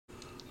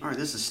Alright,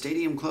 this is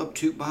Stadium Club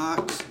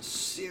 2-box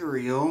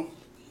cereal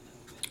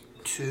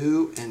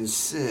 2 and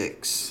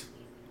 6.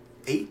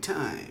 8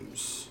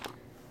 times.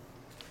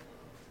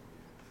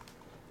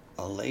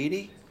 A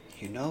lady?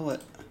 You know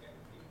it.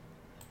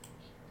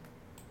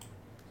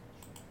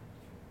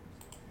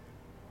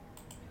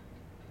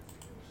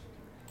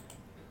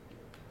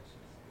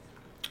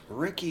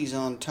 Ricky's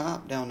on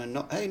top down in...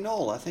 Hey,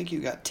 Noel, I think you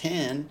got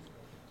 10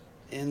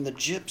 in the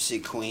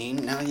Gypsy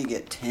Queen. Now you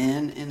get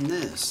 10 in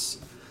this.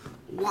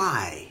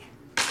 Why?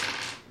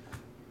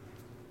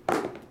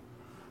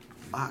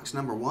 Box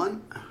number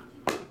 1.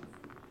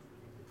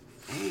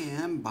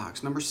 And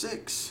box number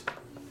 6.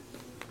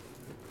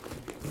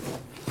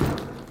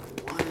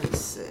 1 and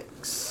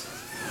 6.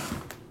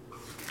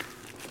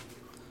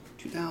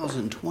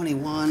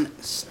 2021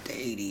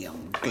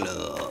 Stadium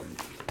Club.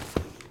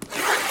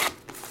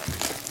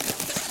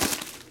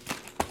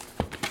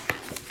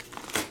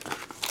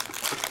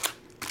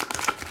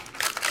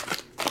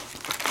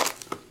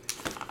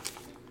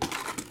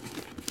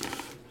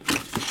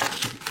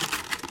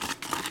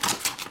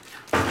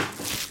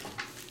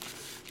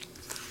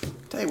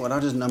 Tell you what,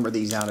 I'll just number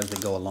these out as they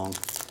go along.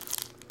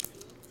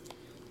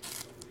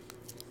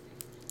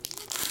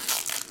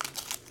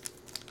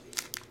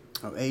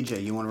 Oh,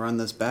 AJ, you want to run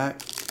this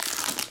back?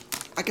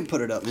 I can put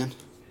it up, man.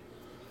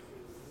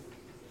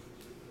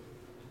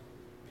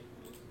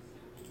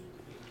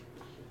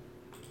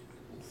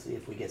 Let's see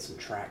if we get some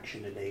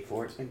traction today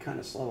for it. It's been kind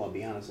of slow, I'll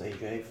be honest,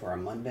 AJ, for a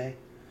Monday.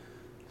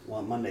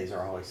 Well, Mondays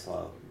are always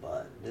slow,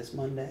 but this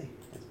Monday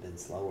has been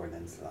slower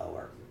than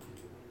slower.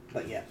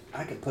 But yeah,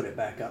 I can put it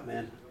back up,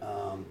 man,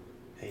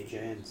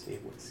 AJ, and see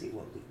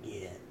what we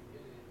get.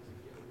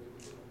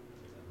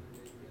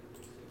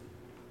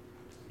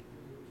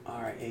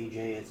 Alright, AJ,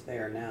 it's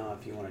there now.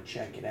 If you want to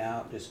check it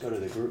out, just go to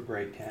the group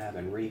break tab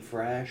and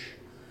refresh.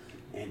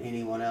 And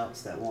anyone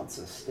else that wants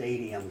a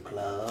Stadium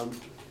Club,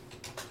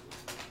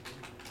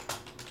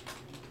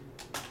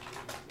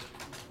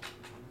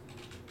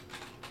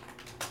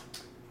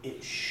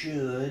 it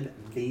should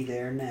be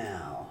there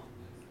now.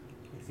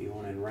 If you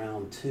wanted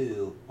round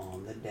 2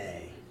 on the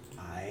day.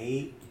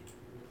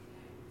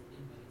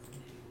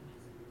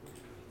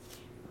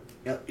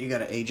 Yep, you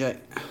got it, AJ.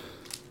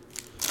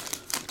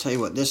 Tell you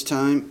what, this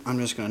time I'm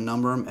just going to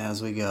number them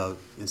as we go,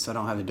 and so I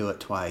don't have to do it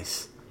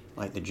twice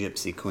like the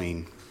Gypsy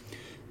Queen.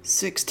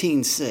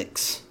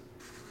 16-6.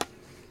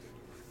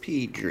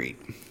 Pedri.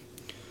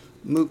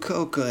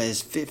 Mukoko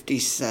is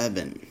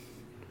 57.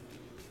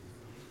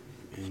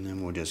 And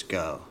then we'll just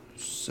go.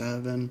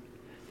 7.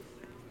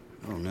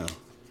 Oh no.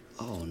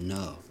 Oh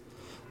no.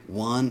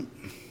 1.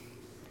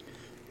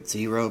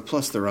 0.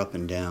 Plus they're up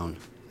and down.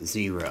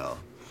 0.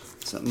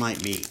 So it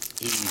might be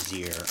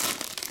easier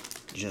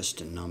just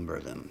to number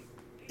them.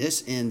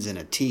 This ends in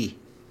a T.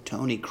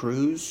 Tony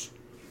Cruz.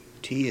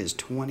 T is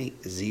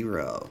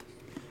 20-0.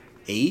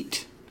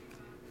 8.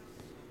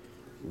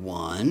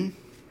 1.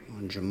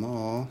 On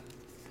Jamal.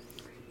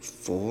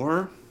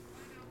 4.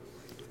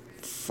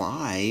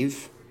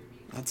 5.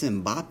 That's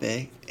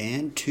Mbappe.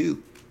 And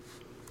 2.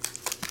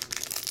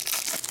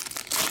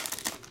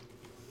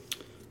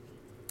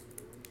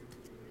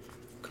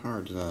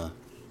 Cards,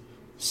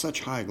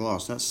 such high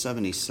gloss. That's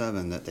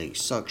 77 that they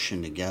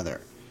suction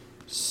together.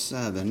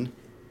 7,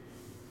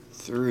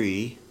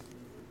 3,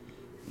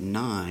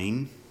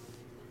 9,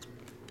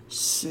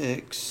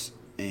 6,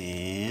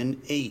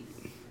 and 8.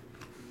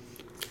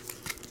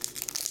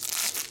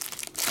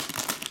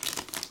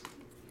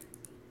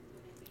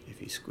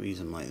 If you squeeze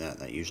them like that,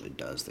 that usually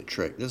does the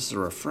trick. This is a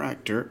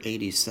refractor.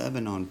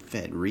 87 on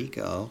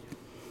Federico.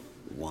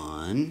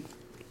 1,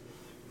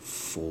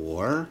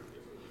 4,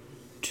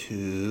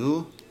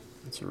 2.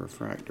 That's a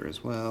refractor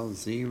as well.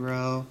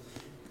 0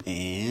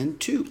 and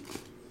 2.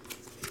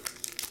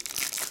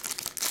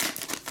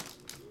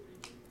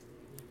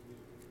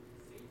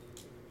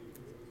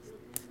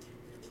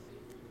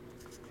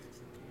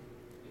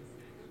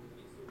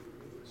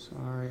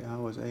 Sorry, I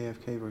was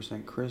AFK for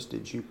St. Chris.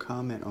 Did you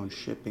comment on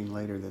shipping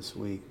later this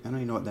week? I don't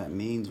even know what that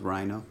means,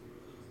 Rhino.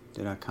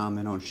 Did I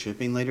comment on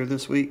shipping later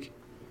this week?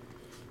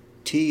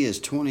 T is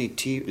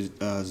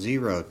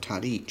 0,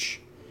 Tadic.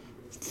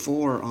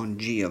 4 on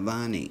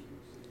Giovanni.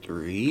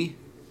 3,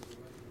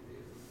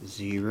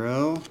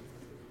 0,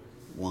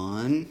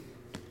 1,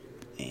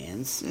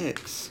 and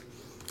 6.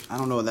 I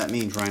don't know what that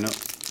means, Rhino.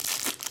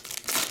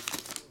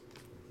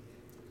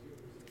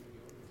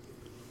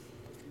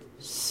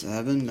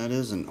 Seven, that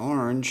is an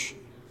orange.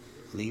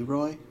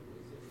 Leroy.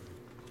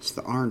 It's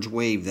the orange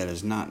wave that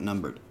is not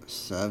numbered.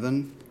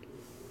 7,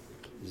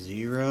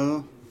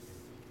 0,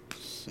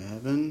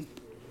 7,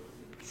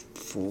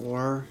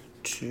 4,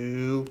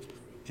 2,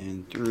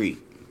 and 3.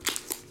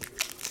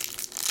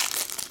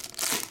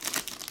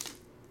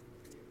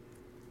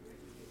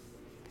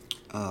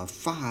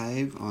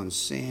 Five on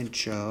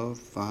Sancho,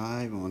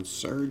 5 on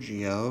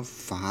Sergio,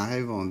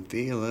 5 on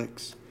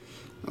Felix.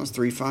 That was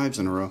 3 5s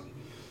in a row.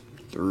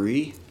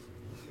 3,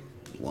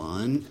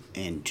 1,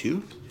 and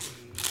 2.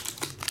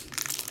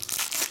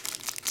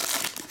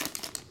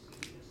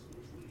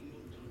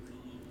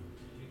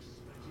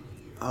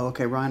 Oh,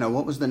 okay, Rhino,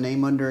 what was the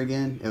name under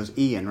again? It was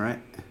Ian,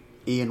 right?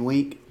 Ian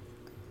Week.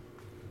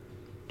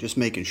 Just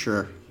making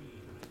sure.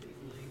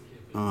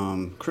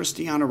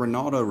 Cristiano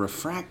Ronaldo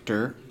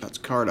refractor. That's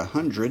card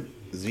 100.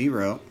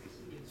 0.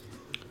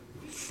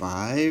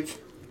 5.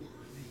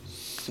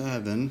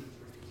 7.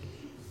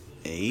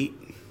 8.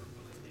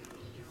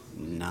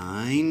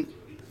 9.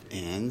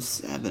 And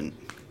 7.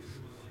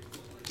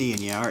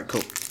 Ian, yeah, alright,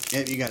 cool.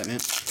 Yep, you got it, man.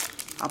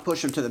 I'll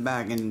push them to the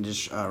back and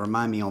just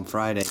remind me on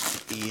Friday,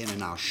 Ian,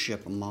 and I'll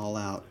ship them all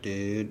out,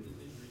 dude.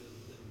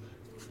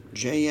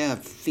 JF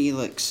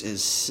Felix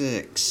is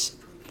 6.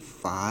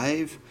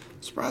 5.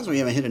 Surprised we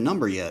haven't hit a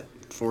number yet.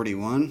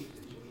 41.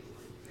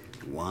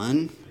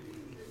 1.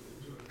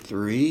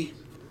 3.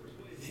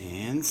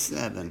 And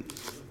 7.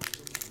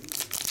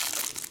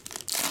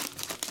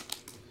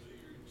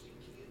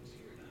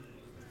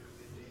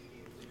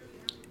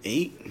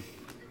 Eight.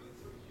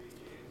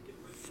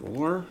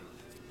 4.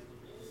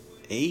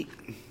 8.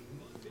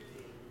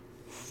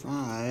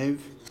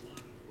 5.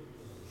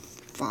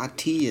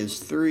 Fatih is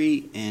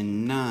 3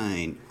 and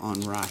 9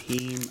 on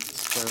Raheem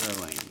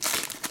Sterling.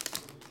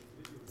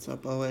 What's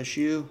up,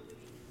 OSU?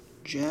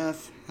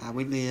 Jeff, how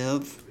we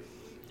live?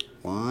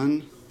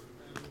 1,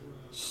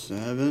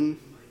 7,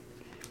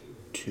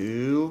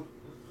 2,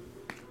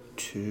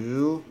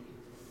 2,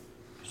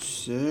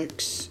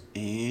 6,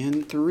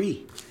 and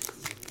 3.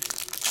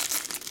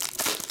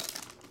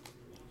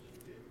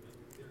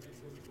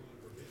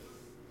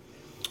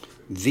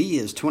 V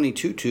is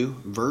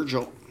 22-2,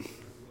 Virgil.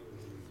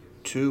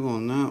 2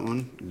 on that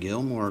one,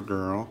 Gilmore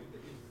Girl.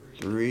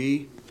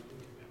 3,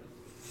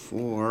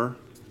 4,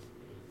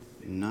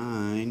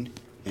 9,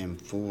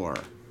 and 4.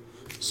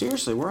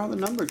 Seriously, where are all the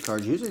numbered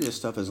cards? Usually this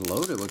stuff is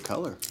loaded with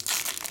color.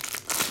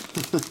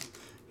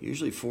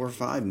 Usually 4 or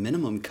 5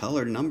 minimum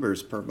colored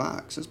numbers per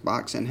box. This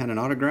box hadn't had an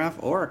autograph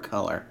or a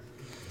color.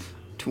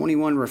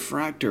 21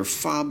 refractor,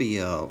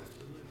 Fabio.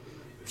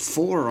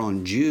 4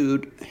 on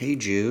Jude. Hey,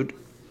 Jude.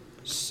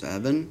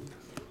 7,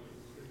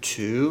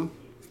 2,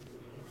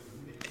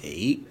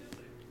 8,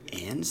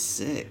 and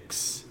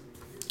 6.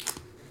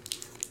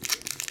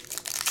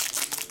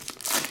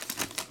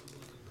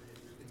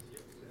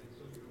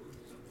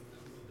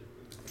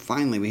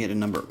 Finally, we hit a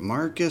number.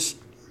 Marcus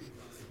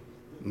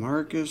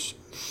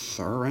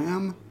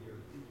Thuram,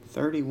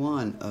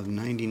 31 of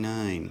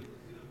 99.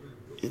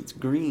 It's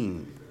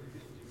green.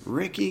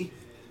 Ricky,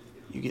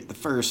 you get the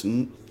first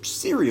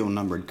serial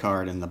numbered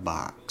card in the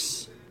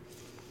box.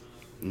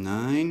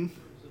 9,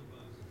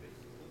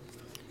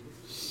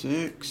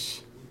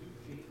 6,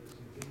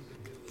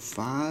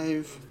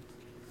 5,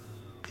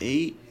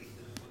 8,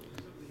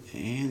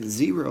 and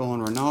 0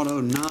 on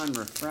Ronaldo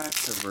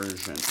non-refractor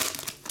version.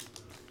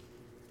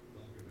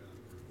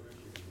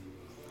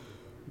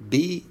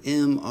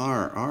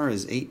 BMR. R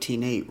is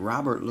 18-8.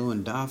 Robert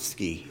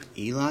Lewandowski.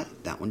 Eli,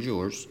 that one's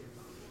yours.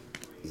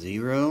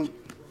 0,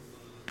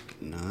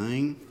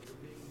 9,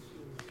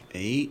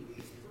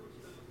 8,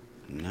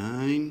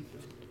 9,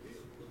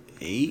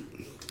 8.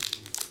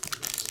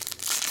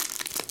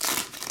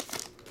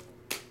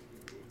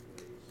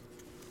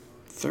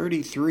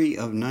 33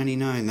 of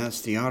 99.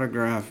 That's the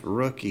autograph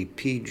rookie,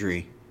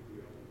 Pedri.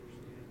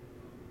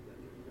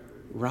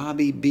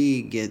 Robbie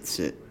B gets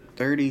it.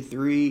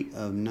 33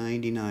 of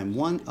 99.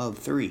 1 of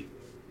 3.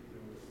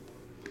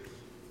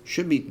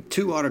 Should be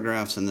 2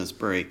 autographs in this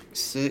break.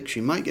 6.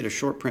 You might get a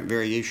short print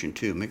variation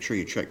too. Make sure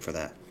you check for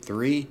that.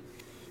 3,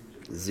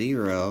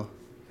 0,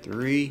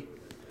 3,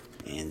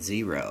 and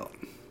 0.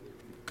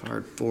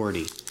 Card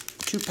 40.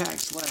 2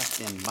 packs left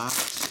in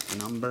box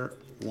number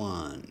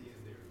 1.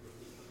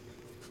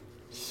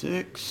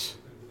 6,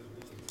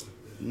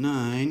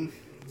 9,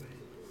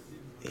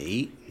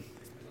 8,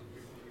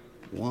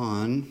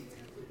 1,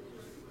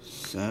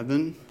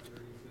 7,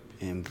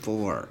 and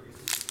 4.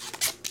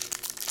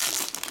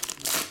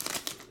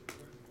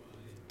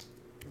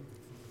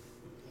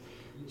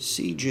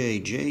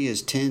 CJ, J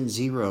is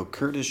 10-0.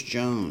 Curtis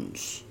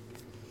Jones.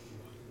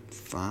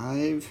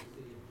 5,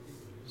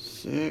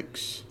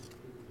 6,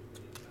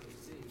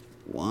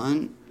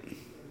 1,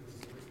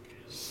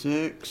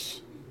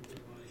 6,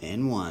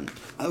 and 1.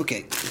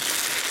 Okay.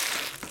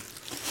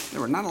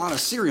 There were not a lot of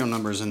serial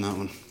numbers in that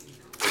one.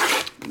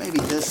 Maybe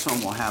this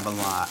one will have a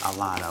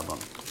lot of them.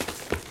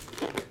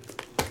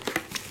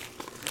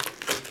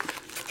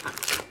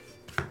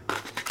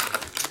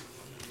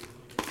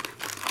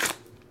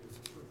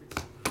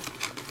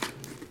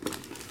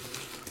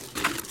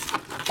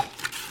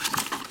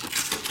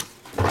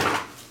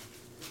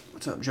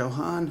 What's up,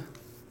 Johan?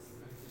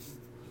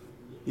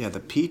 Yeah, the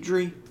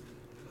Pedri.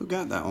 Who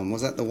got that one?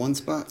 Was that the 1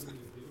 spot?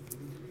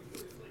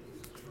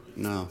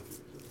 No.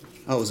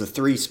 Oh, it was a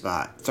 3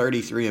 spot.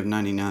 33 of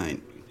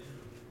 99.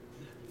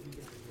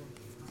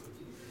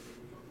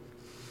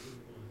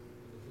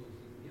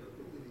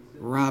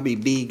 Robbie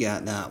B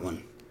got that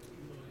one.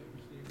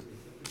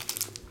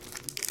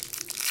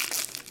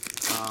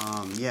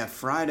 Yeah,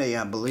 Friday,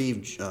 I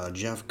believe,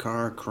 Jeff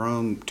Carr,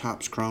 Chrome,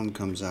 Topps Chrome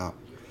comes out.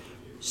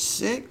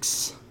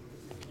 6,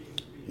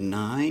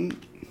 9,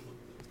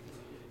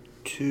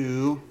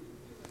 2,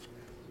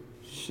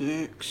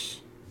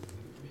 6,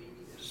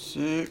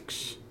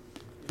 6,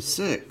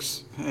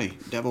 6. Hey,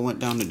 devil went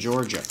down to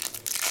Georgia.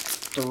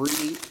 3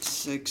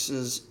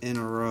 6s in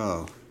a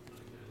row.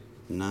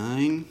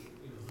 9,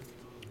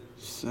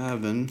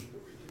 7,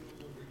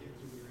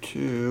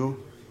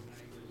 2,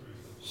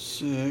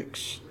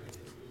 6,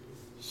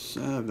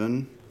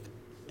 7,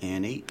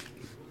 and 8.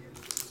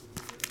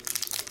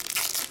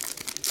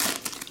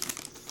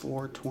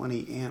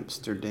 420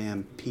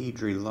 Amsterdam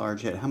Pedri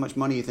large hit. How much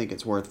money do you think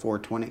it's worth?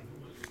 420.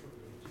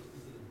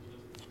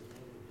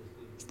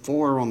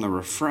 4 on the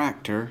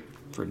refractor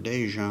for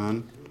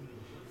Dejan.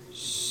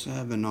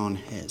 7 on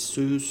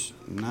Jesus.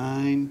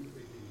 9,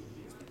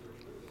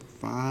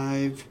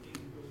 5,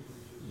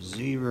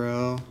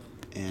 0,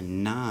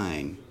 and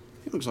 9.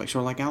 It looks like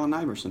sort of like Allen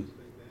Iverson.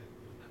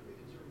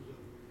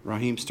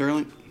 Raheem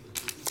Sterling.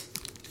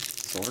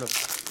 Sort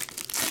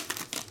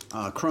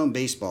of. Chrome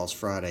Baseball's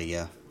Friday,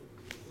 yeah.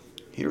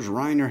 Here's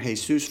Reiner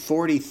Jesus,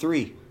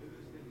 43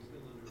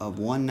 of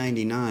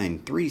 199.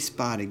 3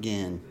 spot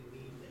again.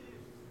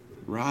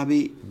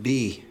 Robbie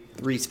B.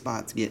 3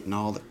 spots getting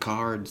all the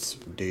cards,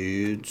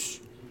 dudes.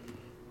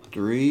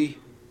 3,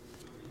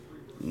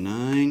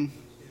 9,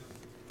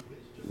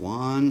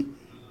 1,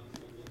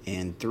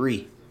 and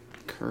 3.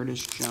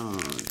 Curtis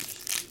Jones.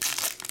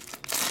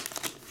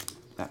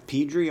 That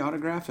Pedri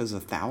autograph is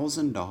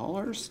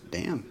 $1,000.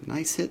 Damn,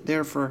 nice hit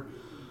there for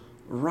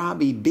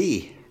Robbie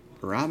B.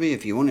 Robbie,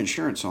 if you want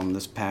insurance on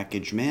this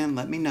package, man,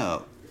 let me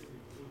know.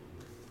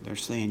 They're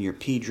saying your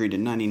Pedri to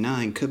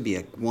 99 could be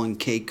a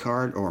 1K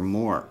card or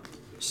more.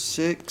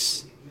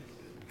 6,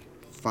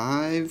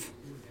 5,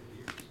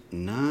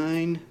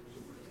 9,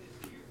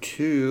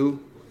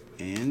 2,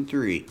 and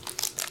 3.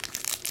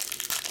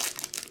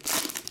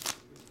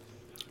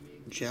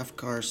 Jeff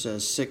Carr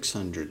says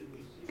 600.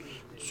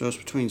 So it's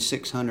between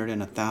 600 and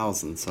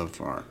 1,000 so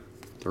far.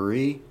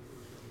 3.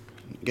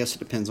 I guess it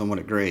depends on what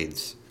it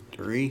grades.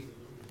 3,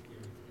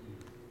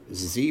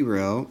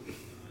 0,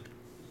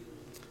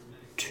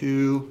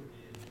 2,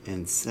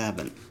 and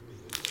 7.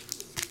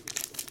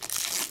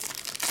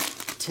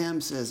 Tim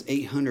says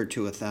 800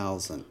 to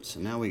 1,000. So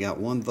now we got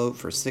 1 vote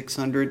for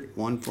 600,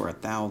 1 for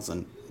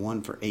 1,000,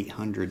 1 for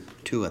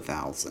 800 to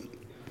 1,000.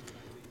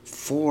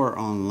 4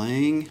 on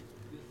Lang.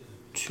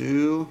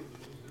 2,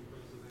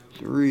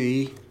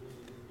 3,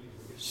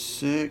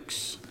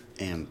 6,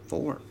 and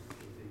 4.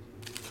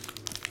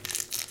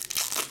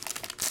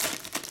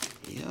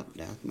 Yep,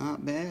 that's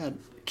not bad.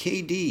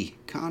 KD,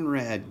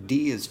 Conrad,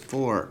 D is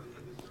 4.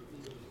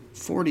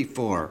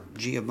 44,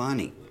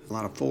 Giovanni, a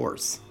lot of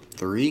 4s.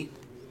 3,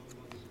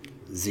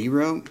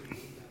 0,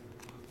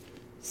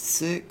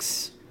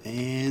 6,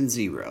 and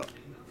 0.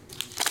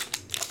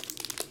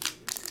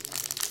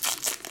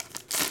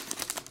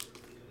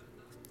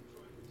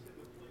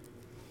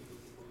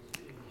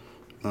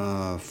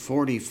 Uh,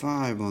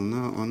 45 on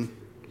that one.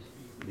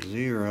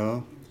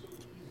 0,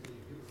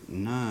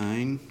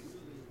 9,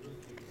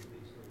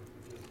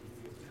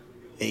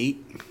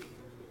 8,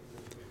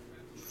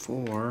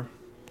 4,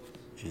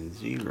 and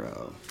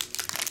 0.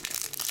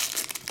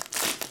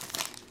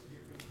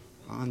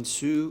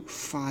 Ansu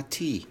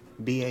Fati,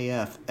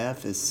 BAF,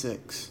 F is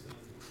 6.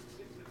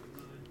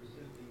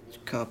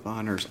 Cup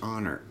honors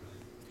honor.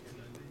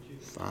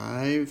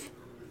 5,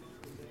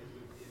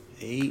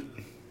 8,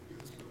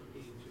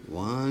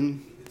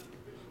 1,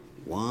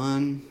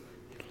 1,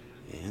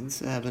 and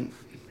 7.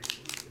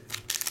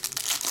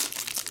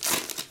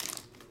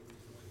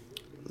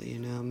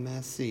 Lionel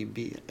Messi,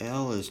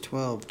 BL is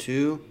 12,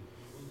 2,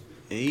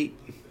 8,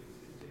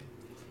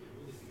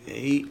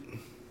 8,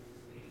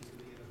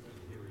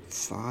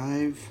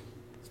 5,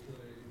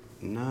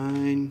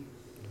 9,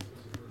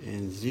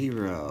 and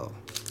 0.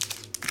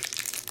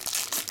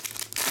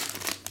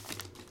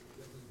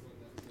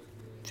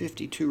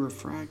 52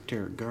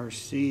 refractor,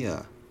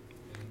 Garcia.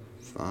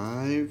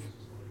 5,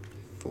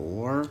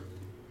 4,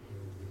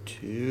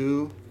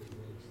 2,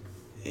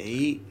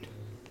 8,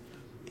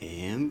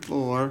 and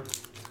 4.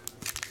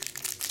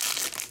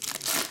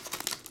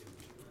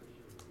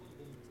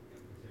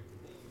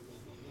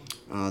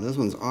 This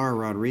one's R.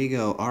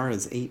 Rodrigo. R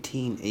is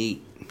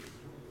 18-8.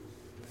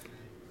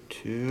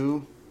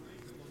 2,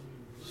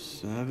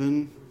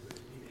 7,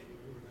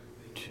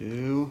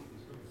 2,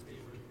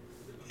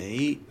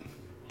 8,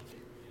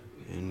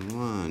 and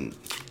 1.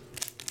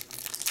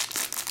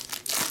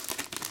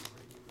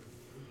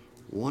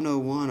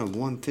 101 of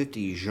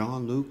 150,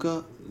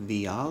 Gianluca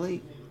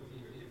Vialli.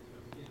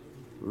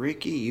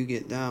 Ricky, you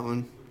get that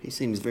one. He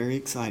seems very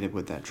excited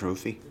with that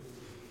trophy.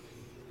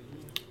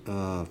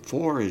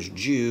 4 is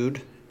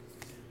Jude.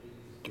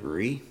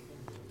 3,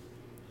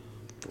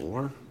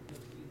 4,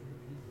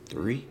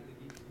 3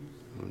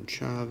 on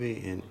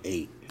Chavi, and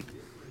 8.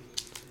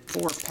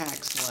 4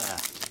 packs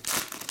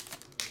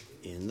left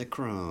in the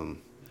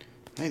Chrome.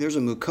 Hey, there's a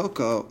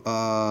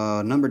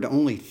Mukoko, numbered to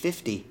only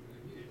 50.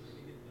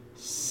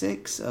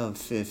 6 of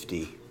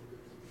 50.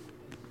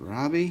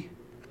 Robbie,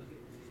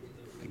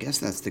 I guess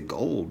that's the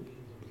gold.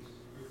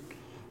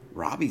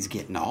 Robbie's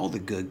getting all the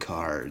good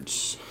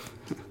cards.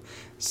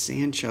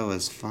 Sancho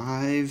is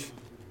 5.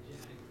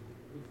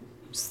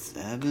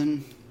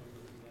 7,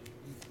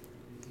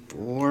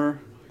 4,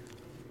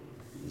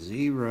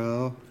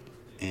 0,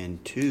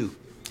 and 2.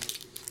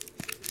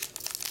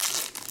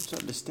 What's up,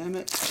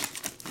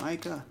 Destemit?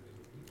 Micah?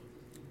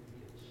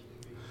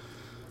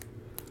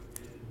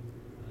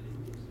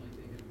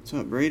 What's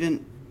up,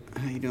 Braden?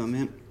 How you doing,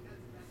 man?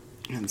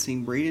 I haven't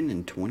seen Braden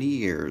in 20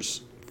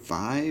 years.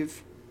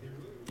 5,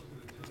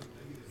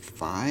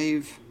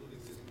 5,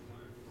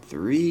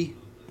 3,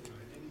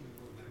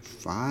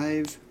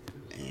 5,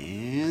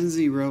 and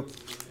 0.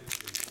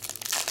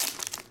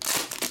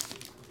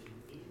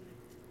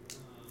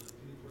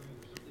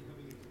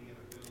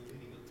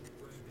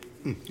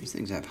 These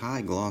things have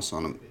high gloss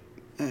on them.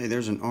 Hey,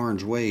 there's an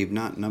orange wave,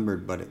 not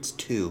numbered, but it's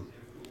 2.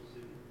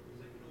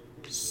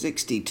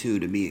 62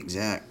 to be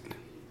exact.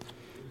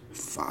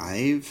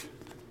 5,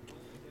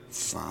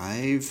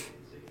 5,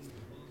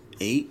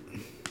 8,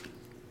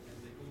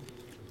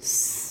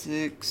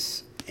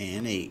 6,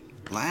 and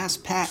 8.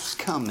 Last pack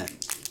coming.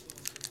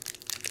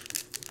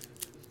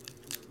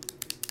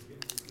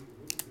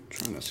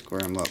 Trying to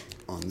square them up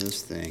on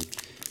this thing.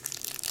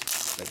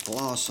 The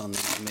gloss on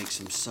this makes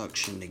them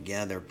suction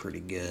together pretty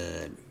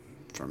good.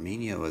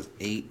 Firmino is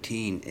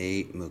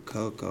 18.8.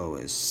 Mukoko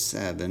is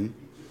 7.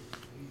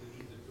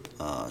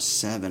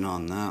 7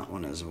 on that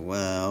one as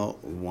well.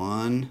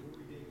 1,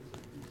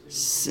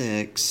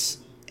 6,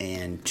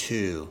 and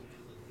 2.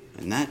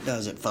 And that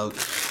does it,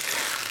 folks.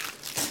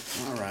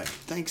 Alright,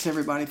 thanks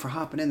everybody for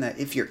hopping in that.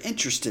 If you're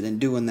interested in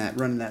doing that,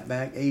 running that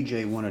back,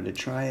 AJ wanted to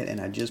try it,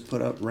 and I just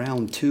put up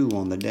round 2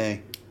 on the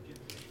day.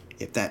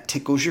 If that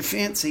tickles your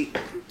fancy.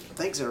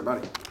 Thanks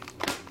everybody.